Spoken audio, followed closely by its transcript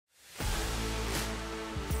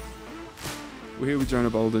We're here with Jonah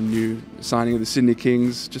Bolden, new signing of the Sydney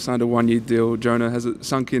Kings, just signed a one-year deal. Jonah, has it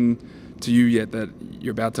sunk in to you yet that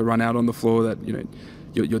you're about to run out on the floor, that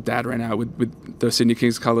your dad ran out with the Sydney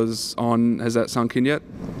Kings colours on? Has that sunk in yet?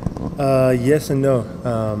 Yes and no.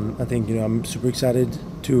 I think I'm super excited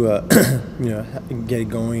to get it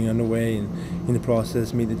going underway and in the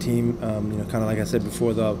process meet the team. Kind of like I said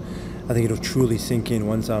before, though, I think it'll truly sink in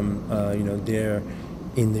once I'm there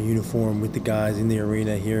in the uniform with the guys in the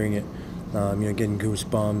arena, hearing it. Getting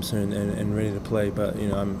goosebumps and ready to play. But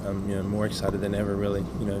I'm more excited than ever, really.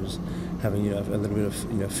 Just having a little bit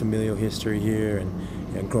of familial history here,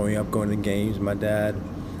 and growing up going to games with my dad.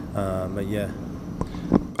 But yeah.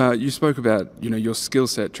 You spoke about your skill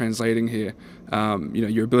set translating here.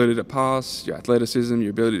 Your ability to pass, your athleticism,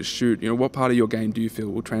 your ability to shoot. What part of your game do you feel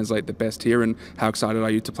will translate the best here, and how excited are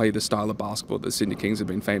you to play the style of basketball that the Sydney Kings have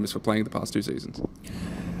been famous for playing the past 2 seasons?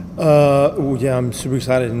 Well, yeah, I'm super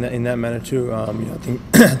excited in that manner too. I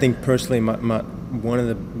think personally, my one of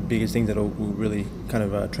the biggest things that will really kind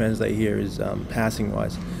of translate here is passing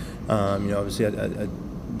wise. Obviously,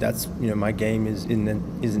 that's my game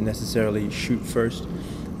isn't necessarily shoot first.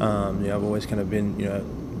 I've always kind of been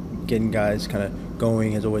getting guys kind of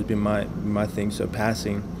going has always been my thing. So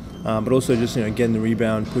passing, but also just getting the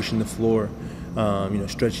rebound, pushing the floor.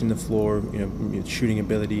 Stretching the floor, shooting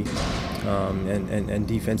ability, and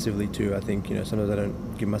defensively too. I think sometimes I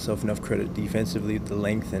don't give myself enough credit defensively, the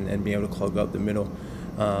length and being able to clog up the middle.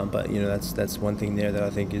 But that's one thing there that I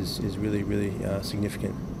think is really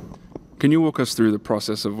significant. Can you walk us through the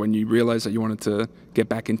process of when you realized that you wanted to get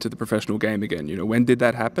back into the professional game again? When did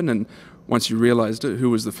that happen? And once you realized it, who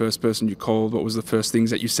was the first person you called? What was the first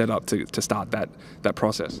things that you set up to start that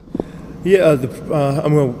process? Yeah,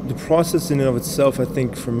 the process in and of itself, I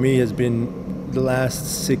think for me has been the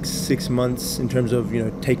last six months in terms of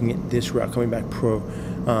taking it this route, coming back pro.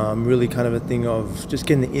 Really kind of a thing of just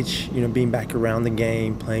getting the itch, being back around the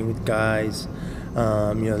game, playing with guys.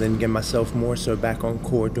 Then getting myself more so back on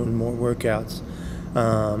court, doing more workouts,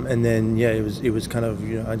 and then it was kind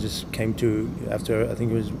of I just came to after I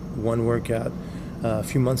think it was one workout a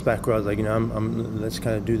few months back where I was like let's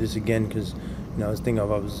kind of do this again, because I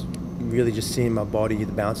was really just seeing my body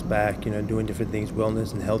bounce back, doing different things,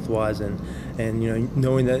 wellness and health wise, and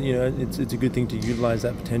knowing that it's a good thing to utilize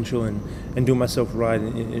that potential and do myself right,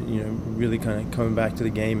 and really kind of coming back to the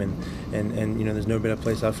game, and there's no better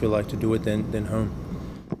place I feel like to do it than home.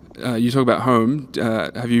 You talk about home.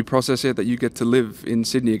 Have you processed yet that you get to live in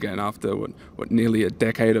Sydney again after what nearly a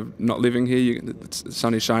decade of not living here? The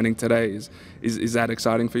sun is shining today. Is that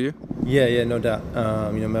exciting for you? Yeah, no doubt.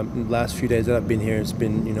 My last few days that I've been here, it's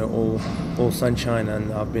been all sunshine,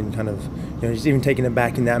 and I've been kind of just even taken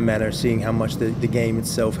aback in that manner, seeing how much the game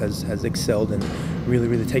itself has excelled and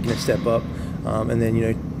really taken a step up. And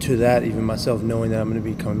then to that, even myself knowing that I'm going to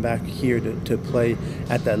be coming back here to play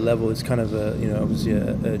at that level, it's kind of obviously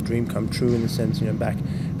a dream come true in the sense back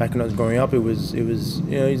when I was growing up, it was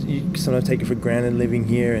you sometimes take it for granted living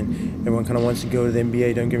here, and everyone kind of wants to go to the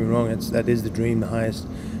NBA. Don't get me wrong, that is the dream, the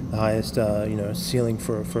highest ceiling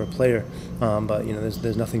for a player. But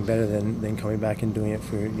there's nothing better than coming back and doing it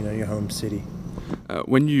for your home city.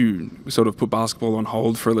 When you sort of put basketball on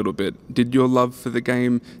hold for a little bit, did your love for the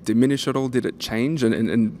game diminish at all? Did it change?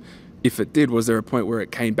 And if it did, was there a point where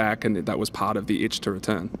it came back and that was part of the itch to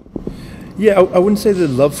return? Yeah, I wouldn't say the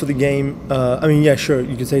love for the game. Yeah, sure,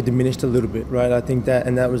 you could say diminished a little bit, right? I think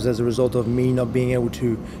that was as a result of me not being able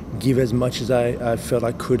to give as much as I felt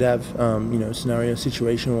I could have, scenario,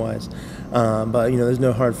 situation-wise. But there's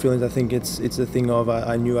no hard feelings. I think it's a thing of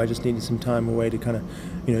I knew I just needed some time away to kind of,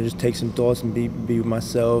 just take some thoughts and be with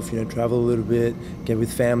myself. Travel a little bit, get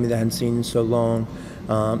with family that I hadn't seen in so long.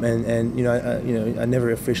 I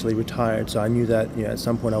never officially retired, so I knew that at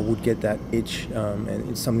some point I would get that itch, and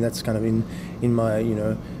it's something that's kind of in my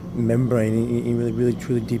membrane, really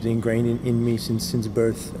truly deeply ingrained in me since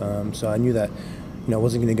birth. So I knew that I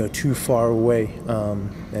wasn't going to go too far away,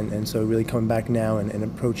 and so really coming back now and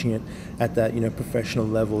approaching it at that professional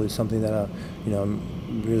level is something that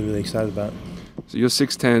I'm really excited about. So you're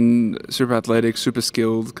 6'10", super athletic, super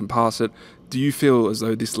skilled, can pass it. Do you feel as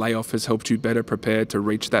though this layoff has helped you better prepare to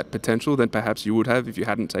reach that potential than perhaps you would have if you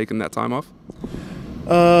hadn't taken that time off?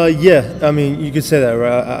 Yeah, I mean, you could say that,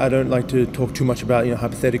 right? I don't like to talk too much about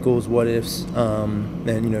hypotheticals, what ifs,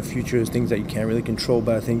 and futures, things that you can't really control.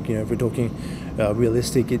 But I think if we're talking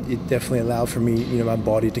realistic, it definitely allowed for me, my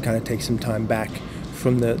body to kind of take some time back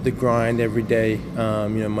from the grind every day,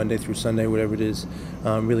 Monday through Sunday, whatever it is,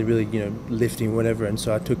 really, lifting, whatever. And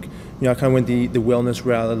so I took, I kind of went the wellness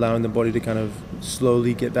route, allowing the body to kind of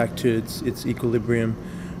slowly get back to its equilibrium,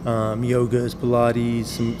 yogas,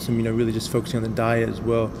 Pilates, some really just focusing on the diet as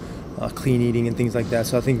well, clean eating and things like that.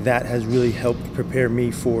 So I think that has really helped prepare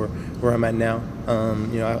me for where I'm at now.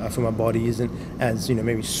 I feel my body isn't as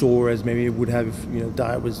maybe sore as maybe it would have if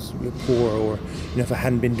diet was poor, or if I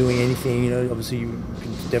hadn't been doing anything. Obviously you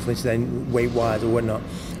can definitely say weight wise or whatnot.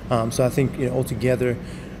 So I think altogether,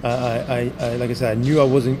 I like I said, I knew I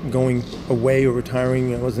wasn't going away or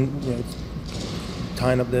retiring. I wasn't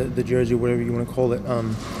tying up the jersey or whatever you want to call it.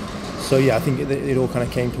 So yeah, I think it all kind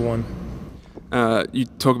of came to one. You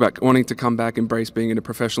talk about wanting to come back, embrace being in a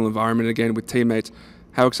professional environment again with teammates.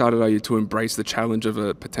 How excited are you to embrace the challenge of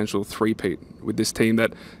a potential three-peat with this team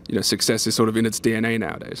that success is sort of in its DNA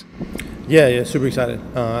nowadays? Yeah, super excited.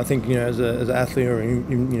 I think as an athlete, or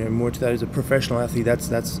more to that, as a professional athlete, that's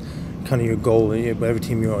kind of your goal. Whatever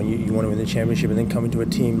team you're on, you want to win the championship, and then come into a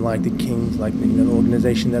team like the Kings, like the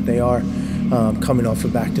organization that they are, coming off a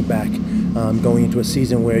back-to-back, going into a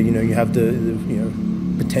season where you have the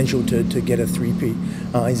potential to get a three-peat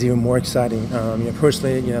is even more exciting.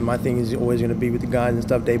 Personally, my thing is always going to be with the guys and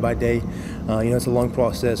stuff day by day. It's a long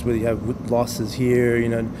process. Whether you have losses here,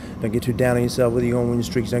 don't get too down on yourself. Whether you go on winning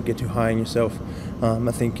streaks, don't get too high on yourself.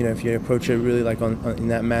 I think if you approach it really like in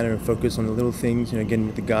that manner and focus on the little things, getting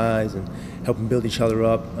with the guys and helping build each other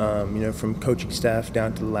up. From coaching staff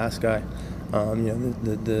down to the last guy,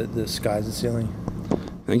 the sky's the ceiling.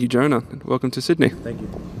 Thank you, Jonah, and welcome to Sydney. Thank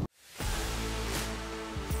you.